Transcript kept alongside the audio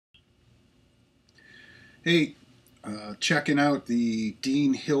Hey, checking out the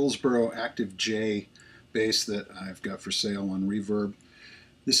Dean Hillsboro Active J bass that I've got for sale on Reverb.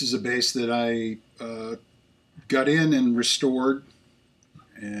 This is a bass that I got in and restored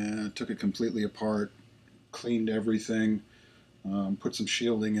and took it completely apart, cleaned everything, put some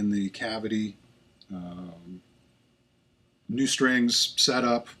shielding in the cavity, um, new strings set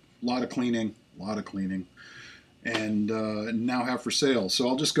up, a lot of cleaning, and now have for sale. So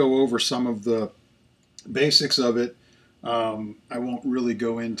I'll just go over some of the basics of it. I won't really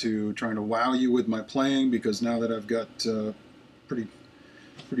go into trying to wow you with my playing because now that I've got pretty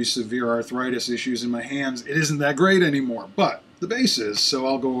pretty severe arthritis issues in my hands, it isn't that great anymore. But the bass is, so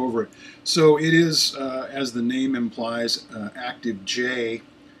I'll go over it. So it is, as the name implies, Active J.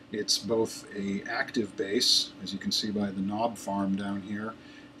 It's both a active bass, as you can see by the knob farm down here,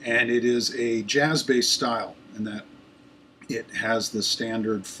 and it is a jazz bass style, in that it has the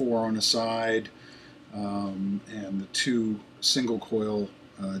standard four on a side, and the two single coil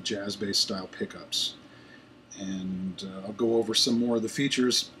jazz bass style pickups. And I'll go over some more of the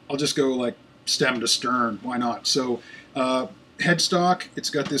features. I'll just go like stem to stern. Why not? So headstock, it's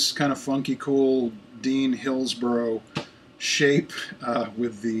got this kind of funky, cool Dean Hillsboro shape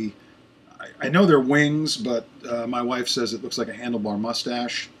with the, I know they're wings, but my wife says it looks like a handlebar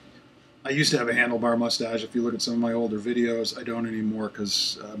mustache. I used to have a handlebar mustache. If you look at some of my older videos, I don't anymore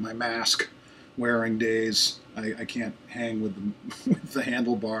because my mask wearing days, I can't hang with with the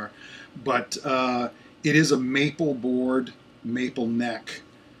handlebar. But it is a maple board, maple neck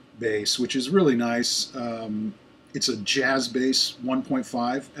bass, which is really nice. It's a jazz bass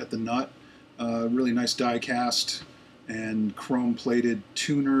 1.5 at the nut. Really nice die cast and chrome plated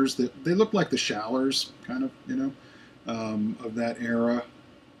tuners that they look like the Shallers, kind of, of that era.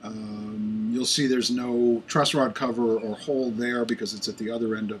 You'll see there's no truss rod cover or hole there because it's at the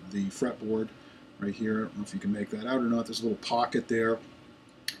other end of the fretboard right here. I don't know if you can make that out or not. There's a little pocket there.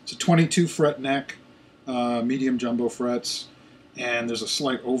 It's a 22 fret neck, medium jumbo frets, and there's a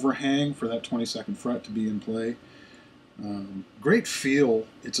slight overhang for that 22nd fret to be in play. Great feel.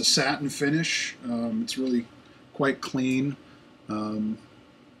 It's a satin finish. It's really quite clean. And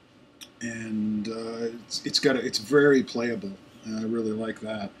it's very playable. I really like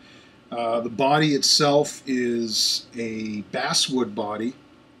that. The body itself is a basswood body,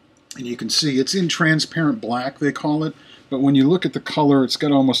 and you can see it's in transparent black, they call it, but when you look at the color, it's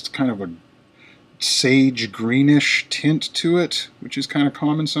got almost kind of a sage greenish tint to it, which is kind of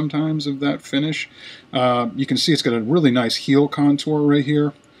common sometimes of that finish. You can see it's got a really nice heel contour right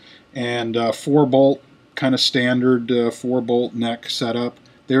here, and 4-bolt, kind of standard 4-bolt neck setup.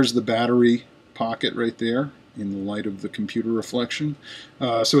 There's the battery pocket right there in the light of the computer reflection.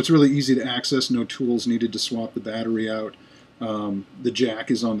 So it's really easy to access, no tools needed to swap the battery out. The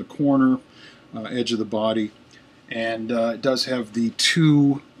jack is on the corner edge of the body, and it does have the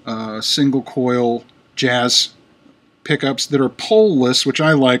two single coil jazz pickups that are pole-less, which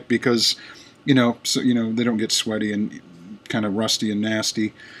I like because they don't get sweaty and kind of rusty and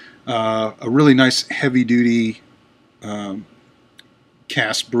nasty. A really nice heavy-duty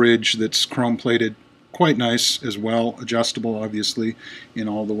cast bridge that's chrome plated, quite nice as well, adjustable obviously in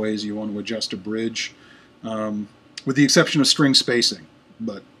all the ways you want to adjust a bridge, with the exception of string spacing.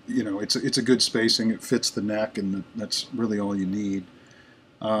 But it's a good spacing. It fits the neck, and that's really all you need.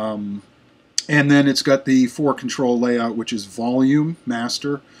 And then it's got the 4-control layout, which is volume,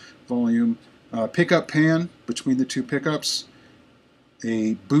 master, volume, pickup pan between the two pickups,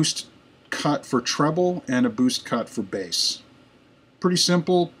 a boost cut for treble, and a boost cut for bass. Pretty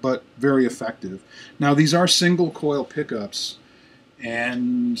simple, but very effective. Now, these are single coil pickups,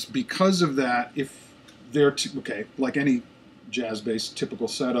 and because of that, if they're like any jazz bass typical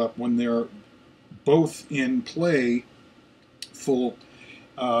setup, when they're both in play full,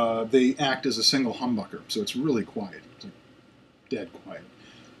 they act as a single humbucker, so it's really quiet. It's like dead quiet.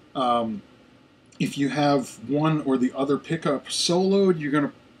 If you have one or the other pickup soloed, you're going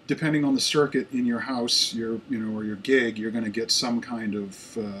to, depending on the circuit in your house, or your gig, you're going to get some kind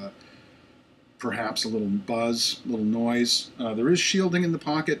of perhaps a little buzz, a little noise. There is shielding in the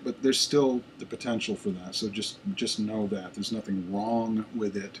pocket, but there's still the potential for that. So just know that there's nothing wrong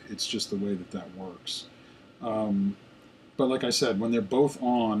with it. It's just the way that works. But like I said, when they're both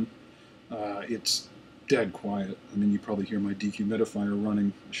on, it's dead quiet. I mean, you probably hear my dehumidifier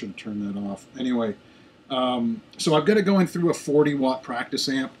running. I should have turned that off. Anyway, so I've got it going through a 40-watt practice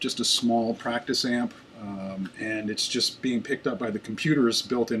amp, just a small practice amp, and it's just being picked up by the computer's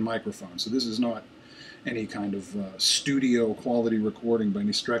built-in microphone. So this is not any kind of studio quality recording by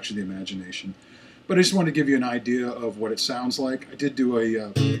any stretch of the imagination. But I just want to give you an idea of what it sounds like. I did do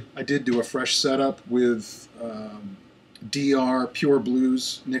a fresh setup with DR Pure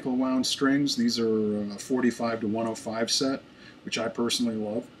Blues nickel wound strings. These are 45 to 105 set, which I personally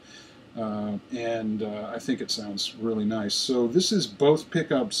love. And I think it sounds really nice. So this is both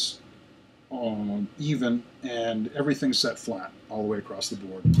pickups even, and everything set flat all the way across the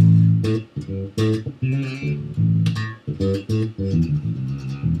board.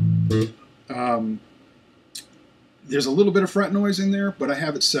 There's a little bit of fret noise in there, but I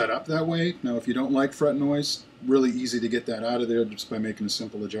have it set up that way. Now, if you don't like fret noise, really easy to get that out of there just by making a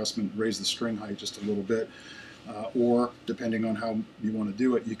simple adjustment, raise the string height just a little bit. Or, depending on how you want to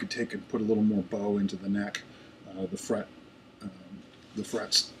do it, you could take and put a little more bow into the neck. The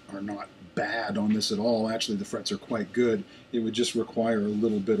frets are not bad on this at all. Actually, the frets are quite good. It would just require a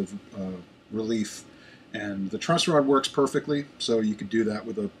little bit of relief. And the truss rod works perfectly, so you could do that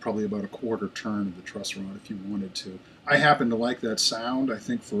with probably about a quarter turn of the truss rod if you wanted to. I happen to like that sound. I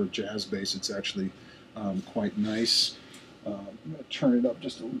think for a jazz bass it's actually quite nice. I'm going to turn it up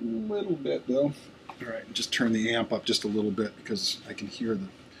just a little bit though. All right, just turn the amp up just a little bit because I can hear the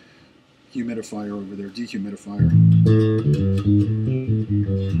humidifier over there, dehumidifier.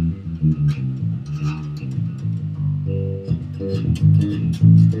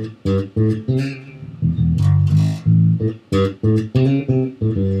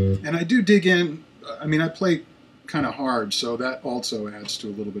 And I do dig in. I mean, I play kind of hard, so that also adds to a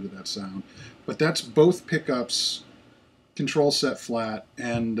little bit of that sound. But that's both pickups, control set flat,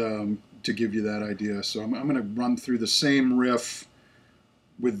 and to give you that idea. So I'm going to run through the same riff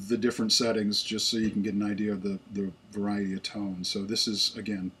with the different settings just so you can get an idea of the variety of tones. So this is,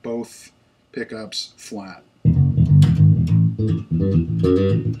 again, both pickups flat.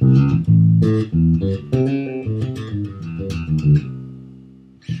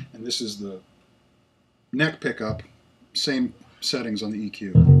 And this is the neck pickup, same settings on the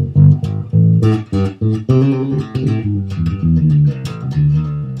EQ.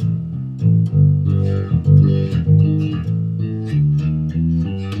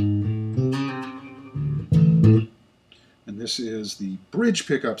 And this is the bridge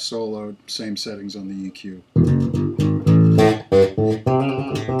pickup solo, same settings on the EQ.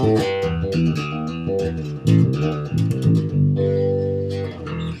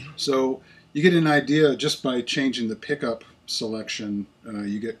 So you get an idea just by changing the pickup selection.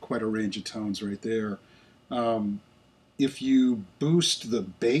 You get quite a range of tones right there. If you boost the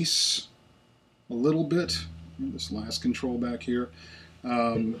bass a little bit, this last control back here,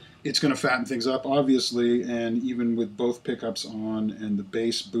 it's going to fatten things up, obviously, and even with both pickups on and the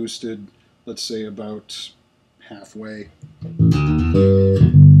bass boosted, let's say about halfway.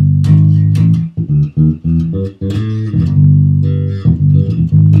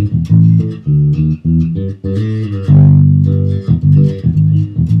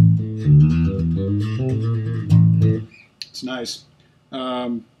 It's nice.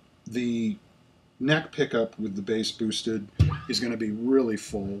 The neck pickup with the bass boosted is going to be really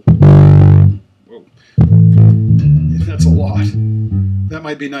full. Whoa. That's a lot. That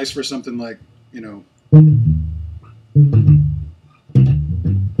might be nice for something like, you know,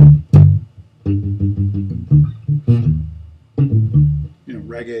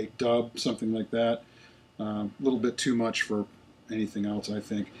 reggae, dub, something like that. A little bit too much for anything else, I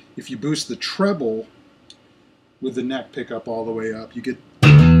think. If you boost the treble with the neck pickup all the way up, you get,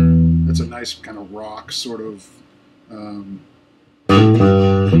 that's a nice kind of rock sort of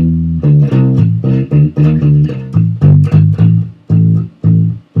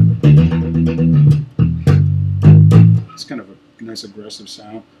it's kind of a nice aggressive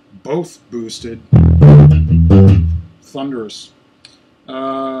sound. Both boosted, thunderous.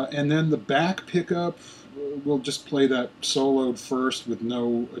 And then the back pickup, we'll just play that soloed first with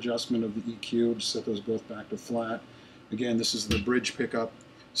no adjustment of the EQ. Just set those both back to flat. Again, this is the bridge pickup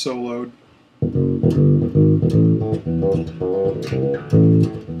soloed.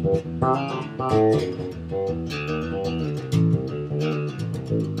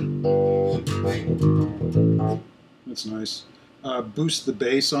 That's nice. Boost the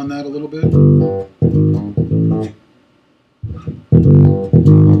bass on that a little bit.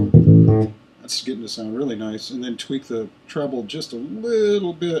 That's getting to sound really nice. And then tweak the treble just a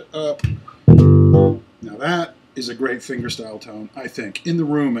little bit up. Now that is a great fingerstyle tone, I think, in the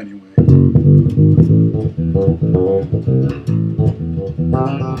room anyway.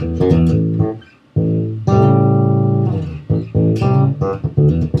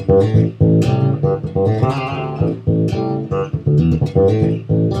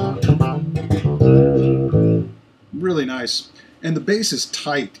 Really nice. and the bass is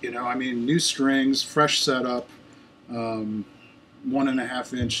tight, you know. I mean, new strings, fresh setup,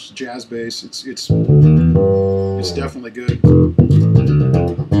 1.5-inch jazz bass. It's definitely good.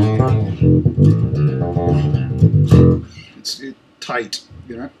 It's tight,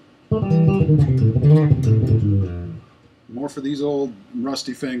 you know. More for these old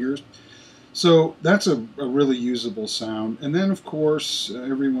rusty fingers. So that's a really usable sound. And then, of course,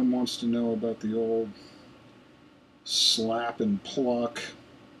 everyone wants to know about the old slap and pluck.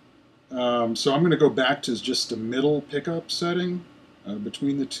 So I'm going to go back to just a middle pickup setting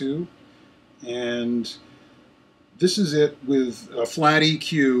between the two. And this is it with a flat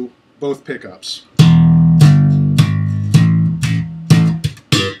EQ, both pickups.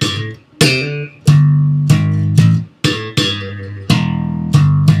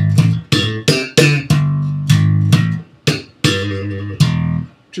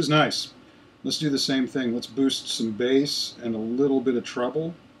 Which is nice. Let's do the same thing. Let's boost some bass and a little bit of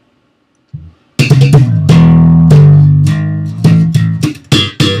treble.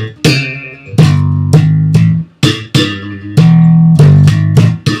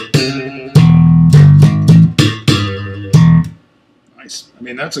 Nice. I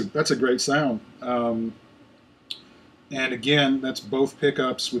mean, that's a great sound. And again, that's both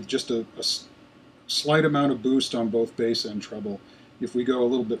pickups with just a slight amount of boost on both bass and treble. If we go a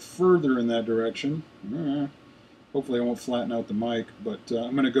little bit further in that direction, hopefully I won't flatten out the mic, but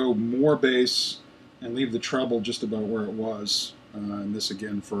I'm going to go more bass and leave the treble just about where it was. And this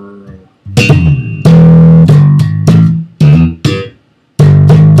again for...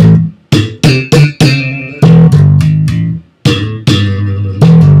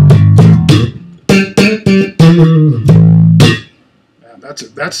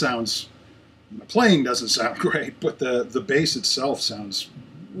 that sounds... The playing doesn't sound great, but the bass itself sounds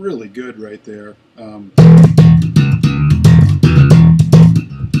really good right there.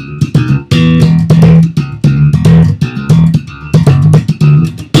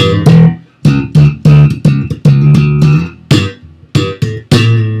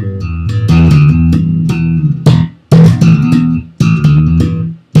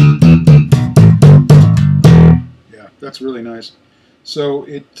 Yeah, that's really nice. So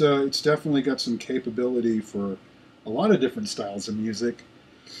it's definitely got some capability for a lot of different styles of music,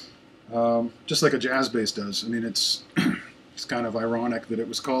 just like a jazz bass does. I mean, it's kind of ironic that it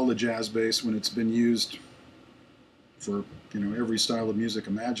was called a jazz bass when it's been used for, you know, every style of music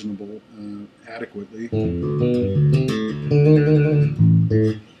imaginable adequately. And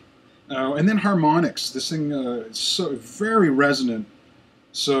then harmonics. This thing is so very resonant.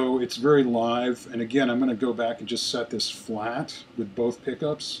 So it's very live, and again, I'm going to go back and just set this flat with both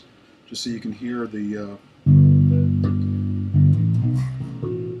pickups, just so you can hear the...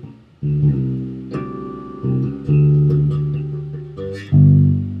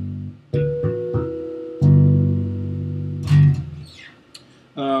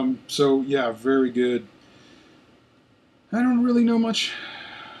 So yeah, very good. I don't really know much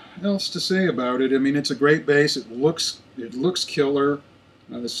else to say about it. I mean, it's a great bass. It looks killer.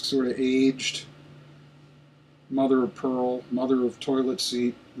 This sort of aged mother of pearl, mother of toilet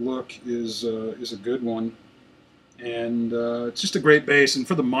seat look is a good one, and it's just a great bass. And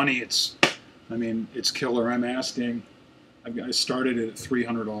for the money, I mean, it's killer. I started it at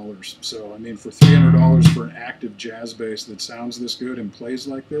 $300. So I mean, for $300 for an active jazz bass that sounds this good and plays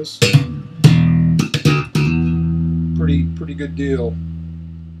like this, pretty good deal.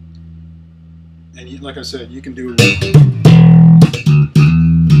 And like I said, you can do.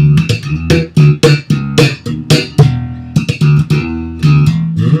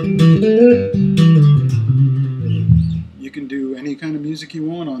 You can do any kind of music you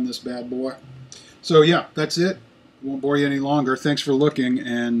want on this bad boy. So yeah, that's it. Won't bore you any longer. Thanks for looking,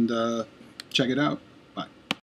 and check it out.